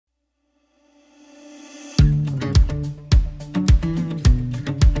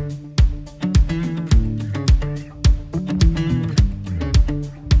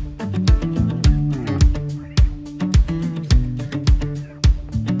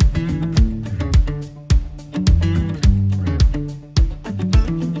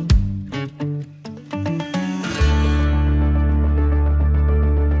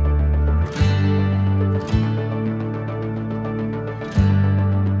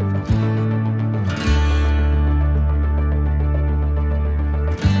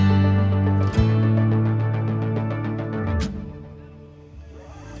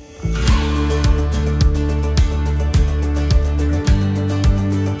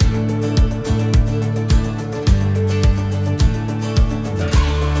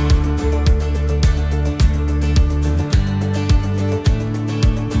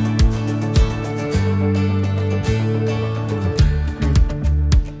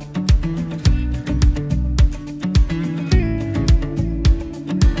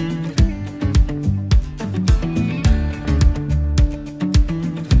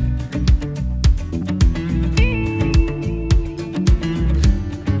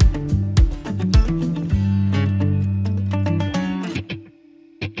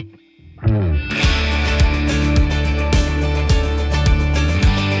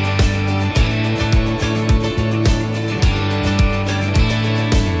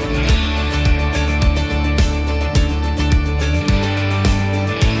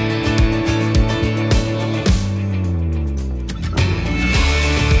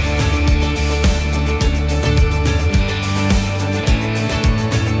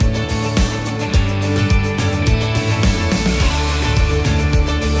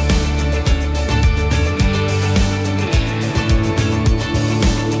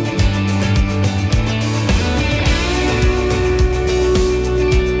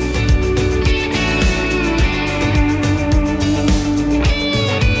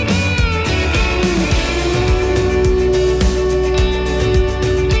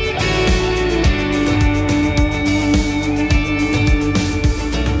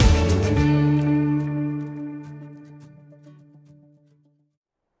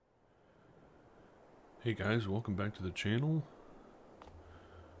Hey guys, welcome back to the channel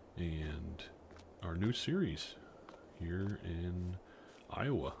and our new series here in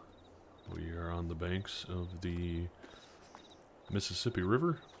Iowa. We are on the banks of the Mississippi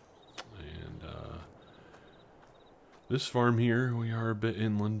River, and this farm here, we are a bit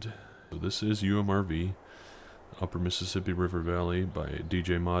inland. So this is UMRV, Upper Mississippi River Valley by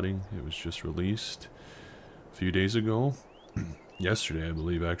DJ Modding. It was just released a few days ago, yesterday I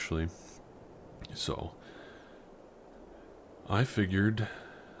believe actually. So I figured,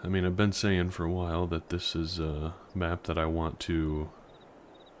 I've been saying for a while that this is a map that I want to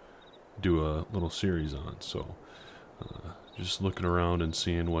do a little series on. So just looking around and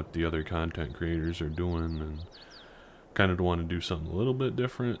seeing what the other content creators are doing, and kind of want to do something a little bit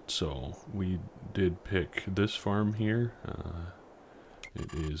different. So we did pick this farm here.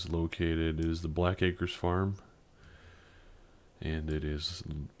 It is the Black Acres farm, and it is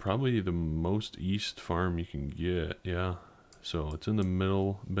probably the most east farm you can get. Yeah, so it's in the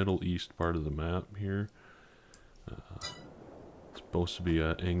middle east part of the map here. It's supposed to be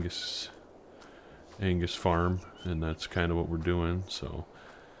a Angus farm, and that's kind of what we're doing. So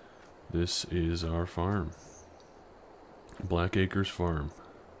this is our farm, Black Acres farm,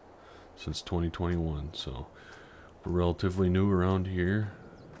 since 2021. So we're relatively new around here.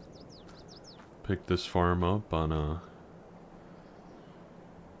 Picked this farm up on a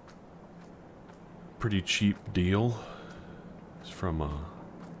pretty cheap deal. It's from a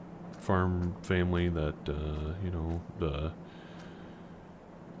farm family that the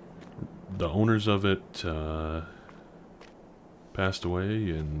owners of it passed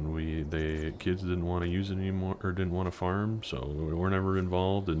away, and the kids didn't want to use it anymore, or didn't want to farm, so we were never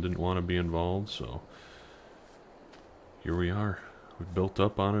involved and didn't want to be involved. So here we are. We built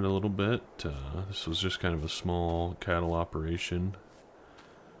up on it a little bit. This was just kind of a small cattle operation,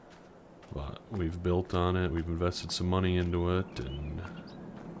 but we've built on it, we've invested some money into it, and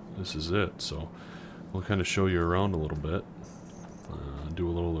this is it. So we'll kind of show you around a little bit, do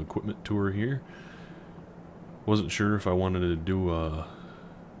a little equipment tour here. Wasn't sure if I wanted to do a,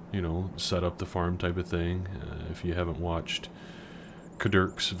 set up the farm type of thing. If you haven't watched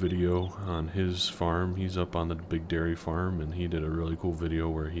Kadirk's video on his farm, he's up on the big dairy farm, and he did a really cool video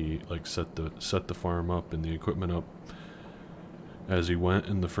where he set the farm up and the equipment up as he went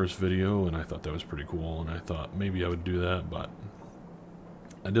in the first video, and I thought that was pretty cool, and I thought maybe I would do that. But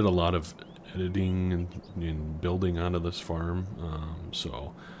I did a lot of editing and building onto this farm,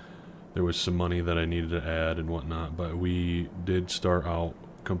 so there was some money that I needed to add and whatnot. But we did start out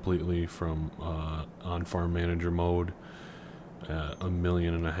completely from on farm manager mode at $1.5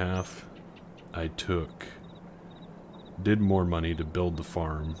 million. I did more money to build the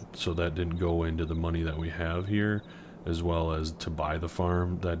farm, so that didn't go into the money that we have here, as well as to buy the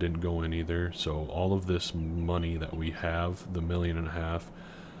farm, that didn't go in either. So all of this money that we have, the $1.5 million,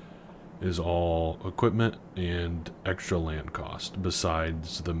 is all equipment and extra land cost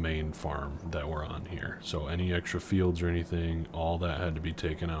besides the main farm that we're on here. So any extra fields or anything, all that had to be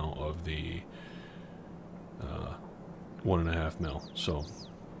taken out of the $1.5 million. So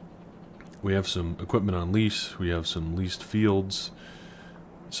we have some equipment on lease, we have some leased fields.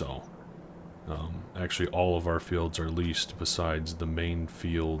 So actually all of our fields are leased besides the main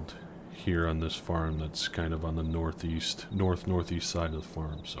field here on this farm that's kind of on the northeast side of the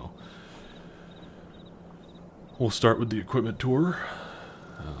farm. So we'll start with the equipment tour.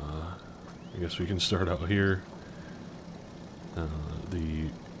 I guess we can start out here. The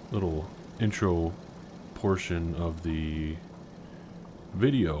little intro portion of the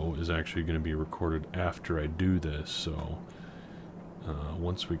video is actually going to be recorded after I do this. So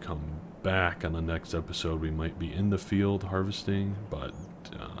once we come back on the next episode, we might be in the field harvesting, but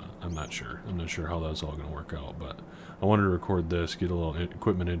I'm not sure how that's all going to work out. But I wanted to record this, get a little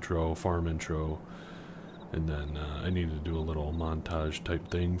equipment intro, farm intro, and then I needed to do a little montage type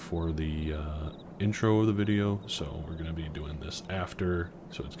thing for the intro of the video. So we're going to be doing this after,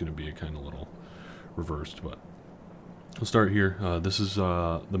 so it's going to be a kind of little reversed. But we'll start here. This is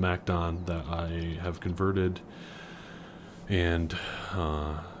the MacDon that I have converted and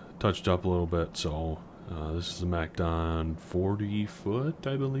touched up a little bit. So this is the MacDon 40 foot,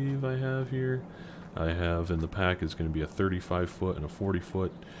 I believe I have here. I have in the pack is going to be a 35 foot and a 40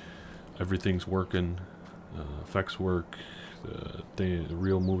 foot. Everything's working. Effects work. The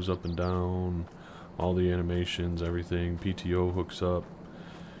reel moves up and down. All the animations, everything. PTO hooks up.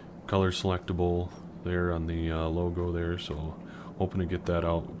 Color selectable there on the logo there. So hoping to get that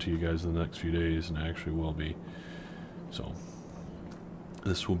out to you guys in the next few days, and I actually will be. So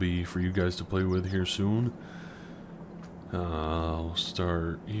this will be for you guys to play with here soon. I'll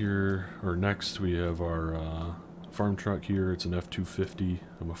start here, or next we have our farm truck here. It's an F-250.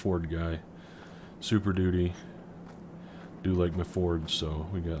 I'm a Ford guy. Super Duty. Do like my Fords, so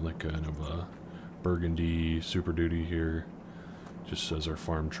we got like kind of a burgundy Super Duty here. Just says our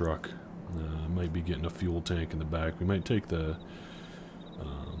farm truck. Might be getting a fuel tank in the back. We might take the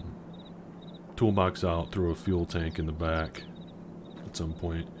toolbox out, throw a fuel tank in the back at some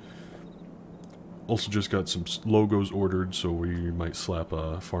point. Also just got some logos ordered, so we might slap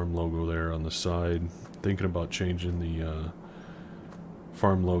a farm logo there on the side. Thinking about changing the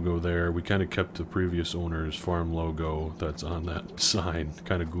farm logo there. We kind of kept the previous owner's farm logo that's on that sign.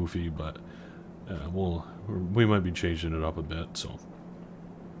 Kind of goofy, but we might be changing it up a bit, so.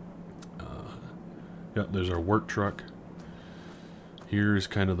 Yeah, there's our work truck. Here's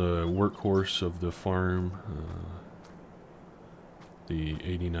kind of the workhorse of the farm. The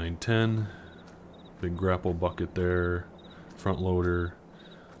 8910. Big grapple bucket there. Front loader.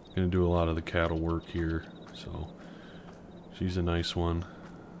 Gonna do a lot of the cattle work here, so she's a nice one.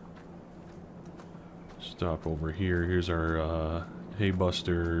 Stop over here. Here's our hay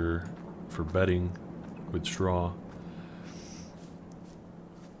buster for bedding with straw.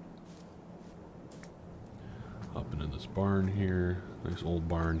 Up into this barn here. Nice old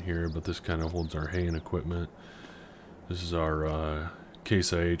barn here, but this kind of holds our hay and equipment. This is our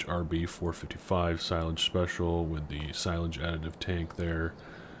Case IH RB 455 silage special with the silage additive tank there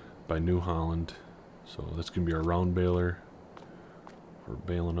by New Holland. So that's going to be our round baler for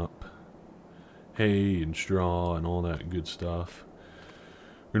baling up hay and straw and all that good stuff.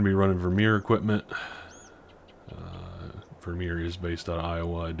 We're going to be running Vermeer equipment. Vermeer is based out of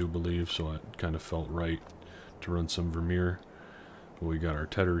Iowa, I do believe, so it kind of felt right to run some Vermeer. But we got our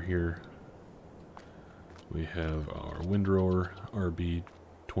tedder here. We have our windrower RB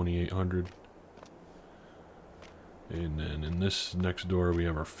 2800. And then in this next door we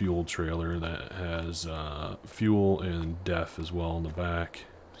have our fuel trailer that has fuel and DEF as well in the back.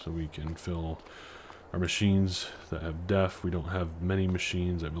 So we can fill our machines that have DEF. We don't have many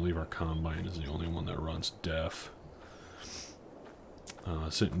machines. I believe our combine is the only one that runs DEF.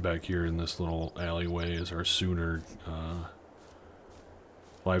 Sitting back here in this little alleyway is our Sooner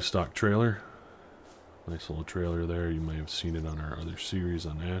livestock trailer. Nice little trailer there. You may have seen it on our other series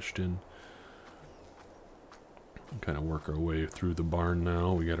on Ashton. Kind of work our way through the barn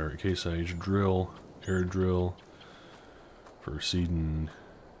now. We got our Case IH drill, air drill for seeding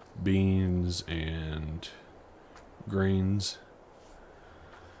beans and grains.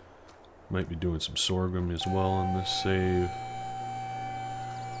 Might be doing some sorghum as well on this save.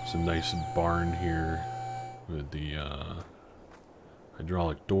 It's a nice barn here with the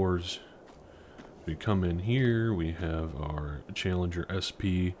hydraulic doors. We come in here, we have our Challenger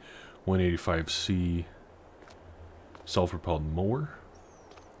SP 185C self-propelled mower.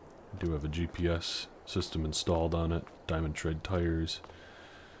 We do have a GPS system installed on it, diamond tread tires.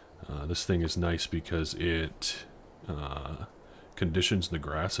 This thing is nice because it conditions the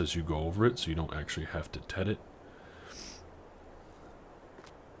grass as you go over it, so you don't actually have to ted it.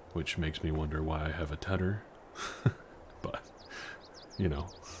 Which makes me wonder why I have a tedder. But, you know,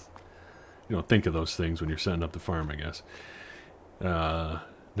 you don't think of those things when you're setting up the farm, I guess.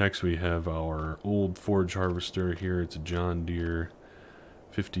 Next we have our old forage harvester here. It's a John Deere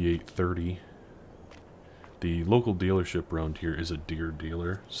 5830. The local dealership around here is a Deere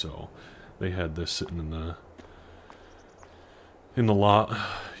dealer, so they had this sitting in the lot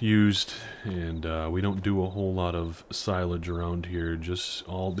used, and we don't do a whole lot of silage around here. Just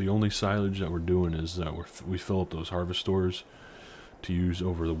the only silage that we're doing is that we fill up those harvest stores to use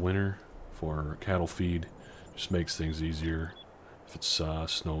over the winter for cattle feed. Just makes things easier. If it's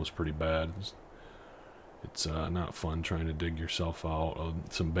snow is pretty bad, it's not fun trying to dig yourself out of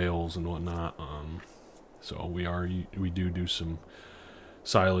some bales and whatnot. So we do some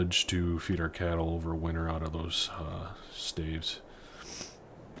silage to feed our cattle over winter out of those staves.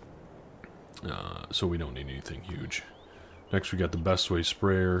 So we don't need anything huge. Next we got the Best Way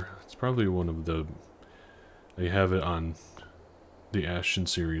sprayer. It's probably one of they have it on the Ashton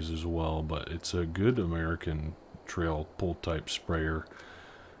series as well, but it's a good American trail pull type sprayer.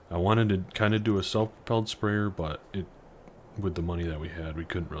 I wanted to kind of do a self-propelled sprayer, but with the money that we had, we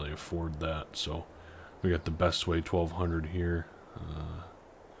couldn't really afford that. So we got the Best Way 1200 here.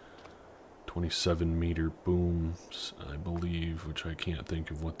 27 meter booms, I believe, which I can't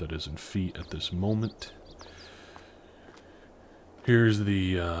think of what that is in feet at this moment. Here's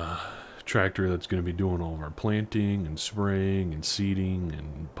the tractor that's going to be doing all of our planting and spraying and seeding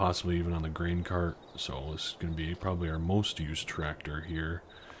and possibly even on the grain cart. So this is going to be probably our most used tractor here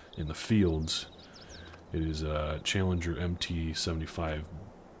in the fields. It is a Challenger MT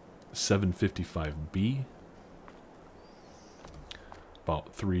 755B.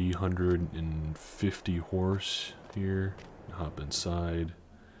 About 350 horse here. Hop inside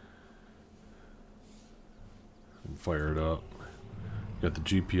and fire it up. Got the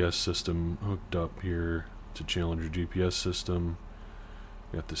GPS system hooked up here. It's a Challenger GPS system.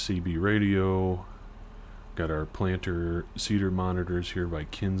 Got the CB radio. Got our planter cedar monitors here by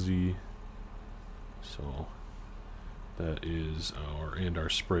Kinsey. So that is our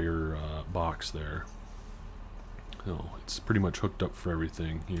sprayer box there. So it's pretty much hooked up for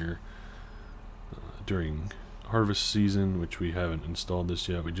everything here. During harvest season, which we haven't installed this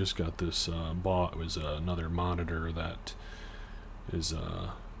yet, we just got this bought. It was another monitor that is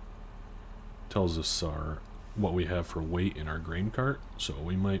tells us what we have for weight in our grain cart. So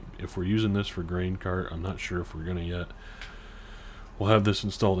we might, if we're using this for grain cart, I'm not sure if we're gonna yet. We'll have this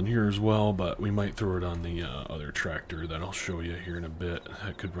installed in here as well, but we might throw it on the other tractor that I'll show you here in a bit.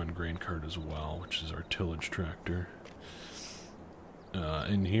 That could run grain cart as well, which is our tillage tractor.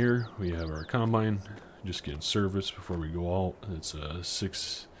 In here we have our combine, just getting service before we go out. It's a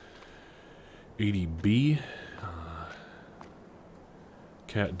 680B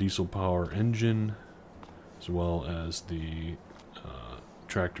Cat diesel power engine, as well as the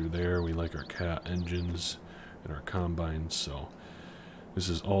tractor there. We like our Cat engines and our combines, so this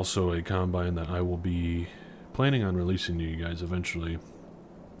is also a combine that I will be planning on releasing to you guys eventually,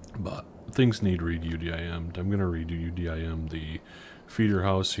 but things need re-UDIM'd. I'm going to re-UDIM the feeder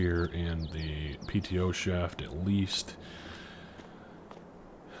house here and the PTO shaft at least.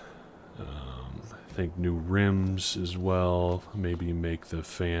 I think new rims as well, maybe make the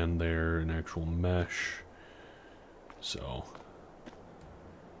fan there an actual mesh. So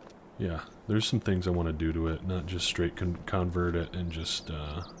yeah, there's some things I want to do to it, not just straight convert it and just you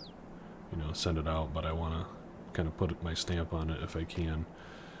know, send it out, but I want to kind of put my stamp on it if I can.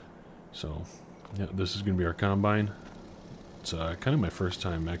 So yeah, this is going to be our combine. It's kind of my first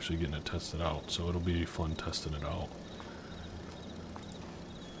time actually getting it tested out, so it'll be fun testing it out.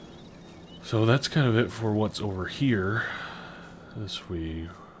 So that's kind of it for what's over here. As we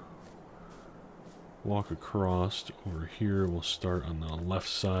walk across over here, we'll start on the left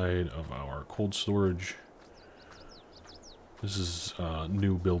side of our cold storage. This is a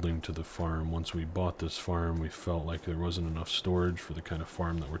new building to the farm. Once we bought this farm, we felt like there wasn't enough storage for the kind of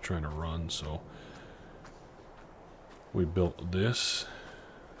farm that we're trying to run, so we built this.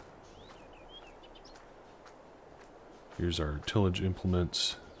 Here's our tillage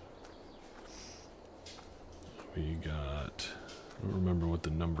implements. We got, I don't remember what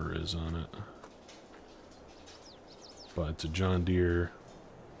the number is on it, but it's a John Deere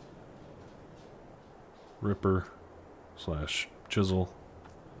ripper slash chisel.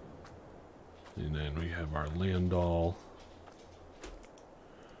 And then we have our Landau.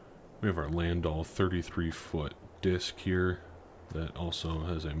 We have our Landau 33-foot disc here that also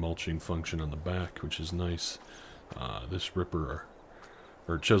has a mulching function on the back, which is nice. This ripper,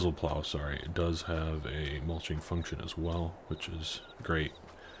 or chisel plow, sorry, it does have a mulching function as well, which is great.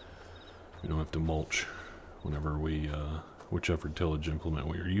 We don't have to mulch whenever we, whichever tillage implement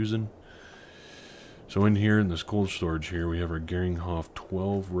we are using. So in here, in this cold storage here, we have our Geringhoff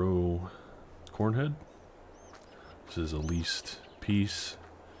 12-row corn head. This is a leased piece,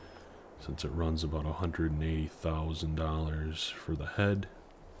 since it runs about $180,000 for the head.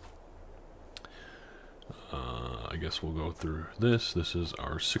 I guess we'll go through this. This is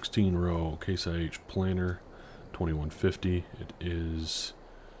our 16-row Case IH planter, 2150. It is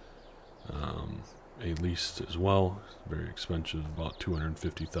a leased as well. Very expensive, about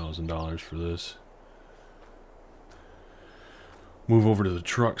 $250,000 for this. Move over to the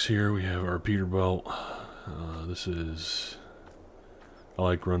trucks here. We have our Peterbilt. This is, I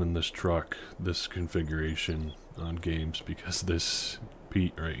like running this truck, this configuration on games, because this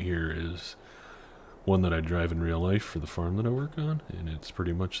Pete right here is one that I drive in real life for the farm that I work on, and it's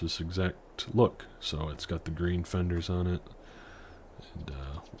pretty much this exact look. So it's got the green fenders on it, and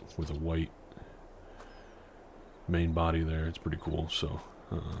with a white main body there. It's pretty cool. So,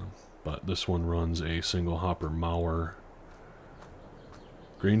 but this one runs a single hopper mower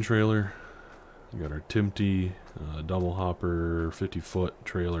grain trailer. We got our Timty double hopper 50-foot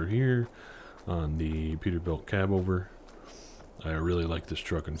trailer here on the Peterbilt cab over. I really like this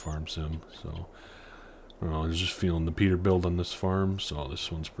truck in Farm Sim, so I don't know, I was just feeling the Peterbilt on this farm, so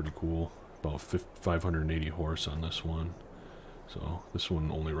this one's pretty cool. About 580 horse on this one. So this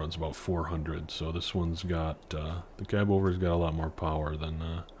one only runs about 400. So this one's got the cab over's got a lot more power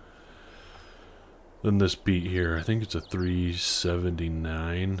than this Pete here. I think it's a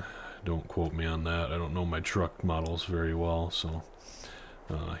 379. Don't quote me on that. I don't know my truck models very well. So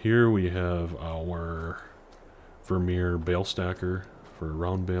here we have our Vermeer bale stacker for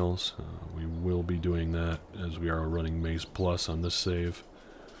round bales. We will be doing that as we are running Maze Plus on this save.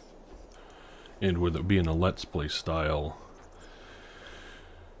 And with it being a Let's Play style,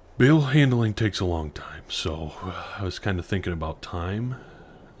 bale handling takes a long time. So I was kind of thinking about time,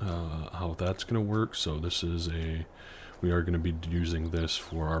 how that's going to work. So this is we are going to be using this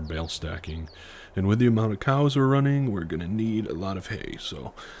for our bale stacking. And with the amount of cows we're running, we're going to need a lot of hay.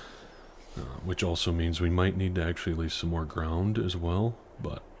 So, which also means we might need to actually leave some more ground as well.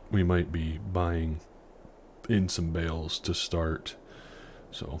 But we might be buying in some bales to start.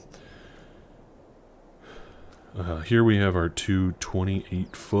 So here we have our two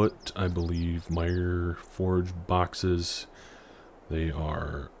 28-foot, I believe, Meyer forged boxes. They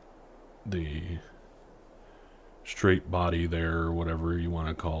are the straight body there, whatever you want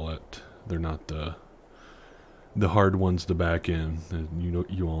to call it. They're not the hard ones to back in. And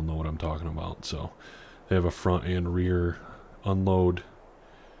you all know what I'm talking about. So they have a front and rear unload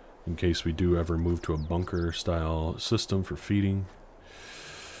in case we do ever move to a bunker style system for feeding.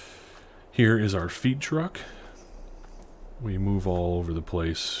 Here is our feed truck. We move all over the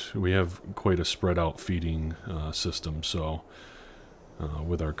place. We have quite a spread out feeding system. So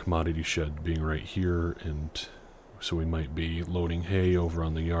with our commodity shed being right here, and so we might be loading hay over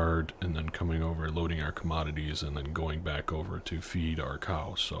on the yard and then coming over, loading our commodities, and then going back over to feed our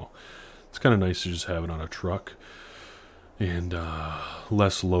cows. So it's kind of nice to just have it on a truck and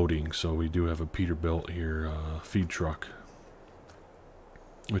less loading. So we do have a Peterbilt here feed truck,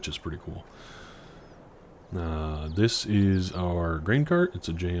 which is pretty cool. This is our grain cart. It's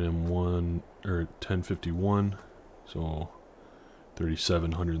a J&M 1051, so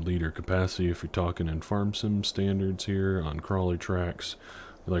 3,700 liter capacity if you're talking in farm sim standards here on crawler tracks.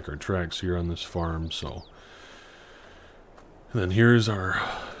 We like our tracks here on this farm. So, and then here's our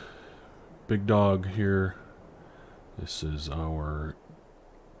big dog here. This is our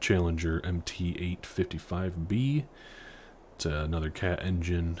Challenger MT855B. It's another cat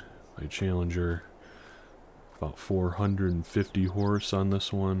engine by Challenger. About 450 horse on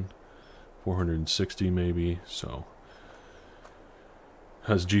this one, 460 maybe. So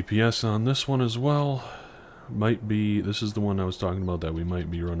has GPS on this one as well. Might be, this is the one I was talking about that we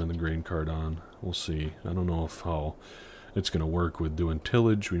might be running the grain cart on. We'll see. I don't know how it's going to work with doing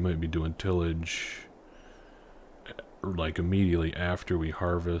tillage. We might be doing tillage like immediately after we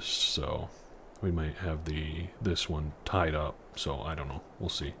harvest, so we might have this one tied up. So I don't know. We'll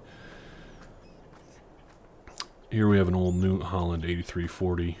see. Here we have an old New Holland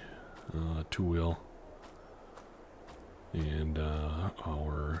 8340 two-wheel, and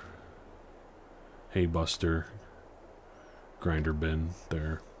our hay buster grinder bin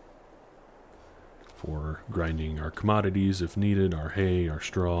there for grinding our commodities if needed, our hay, our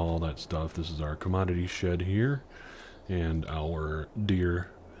straw, all that stuff. This is our commodity shed here, and our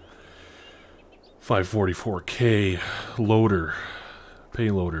Deere 544K loader,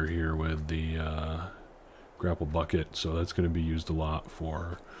 payloader here with the grapple bucket. So that's going to be used a lot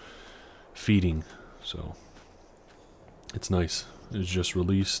for feeding. So it's nice. It's just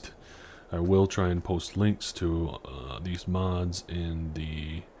released. I will try and post links to these mods in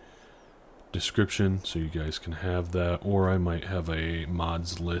the description so you guys can have that, or I might have a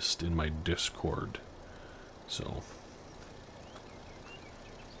mods list in my Discord. So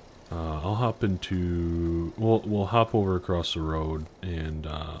I'll hop into, we'll hop over across the road, and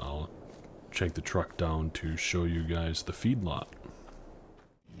I'll check the truck down to show you guys the feedlot.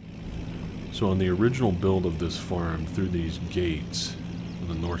 So on the original build of this farm, through these gates on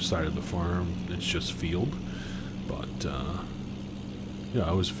the north side of the farm, it's just field. But yeah,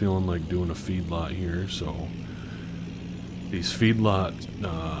 I was feeling like doing a feedlot here, so these feedlot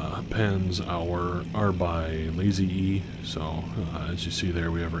pens are by Lazy E. So as you see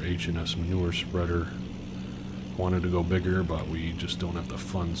there, we have our H&S manure spreader. Wanted to go bigger, but we just don't have the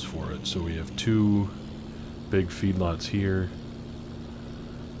funds for it. So we have two big feedlots here,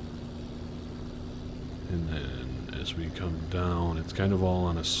 and then as we come down, it's kind of all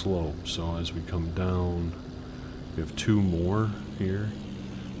on a slope. So as we come down, we have two more here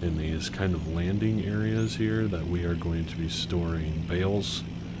in these kind of landing areas here that we are going to be storing bales.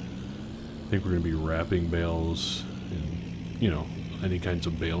 I think we're going to be wrapping bales and, you know, any kinds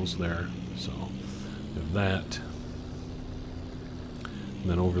of bales there. So we have that. And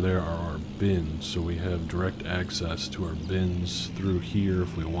then over there are our bins. So we have direct access to our bins through here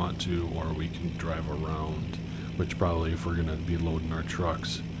if we want to, or we can drive around, which probably if we're going to be loading our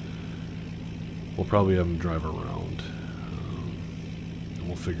trucks, we'll probably have them drive around.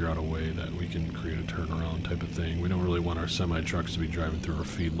 we'll figure out a way that we can create a turnaround type of thing. We don't really want our semi-trucks to be driving through our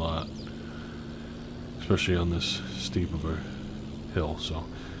feedlot, especially on this steep of a hill. So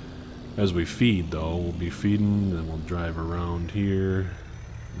as we feed, though, we'll be feeding, then we'll drive around here.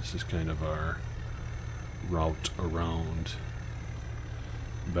 This is kind of our route around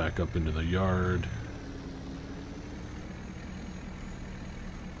back up into the yard.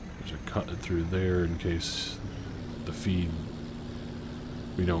 There's a cut through there in case the feed,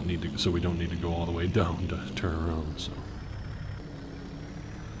 we don't need to go all the way down to turn around. So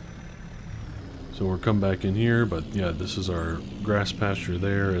we'll come back in here, but yeah, this is our grass pasture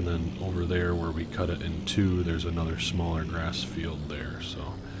there, and then over there where we cut it in two, there's another smaller grass field there.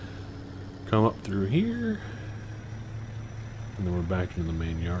 So come up through here, and then we're back into the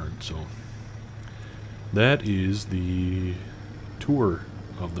main yard. So that is the tour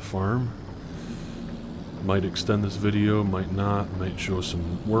of the farm. Might extend this video, might not, might show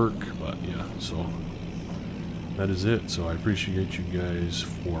some work, but yeah, so that is it. So I appreciate you guys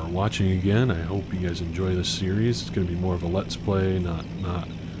for watching again. I hope you guys enjoy this series. It's going to be more of a let's play, not a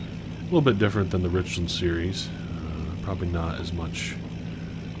little bit different than the Richland series. Probably not as much,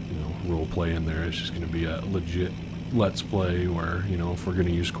 role play in there. It's just going to be a legit let's play where, if we're going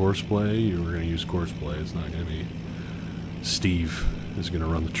to use course play, we're going to use course play. It's not going to be Steve is going to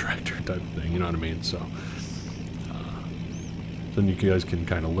run the tractor type of thing, you know what I mean? So then you guys can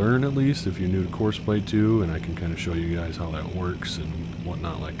kind of learn, at least if you're new to course play too, and I can kind of show you guys how that works and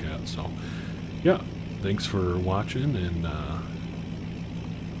whatnot like that. So yeah, thanks for watching, and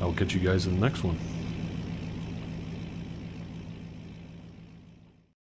I'll catch you guys in the next one.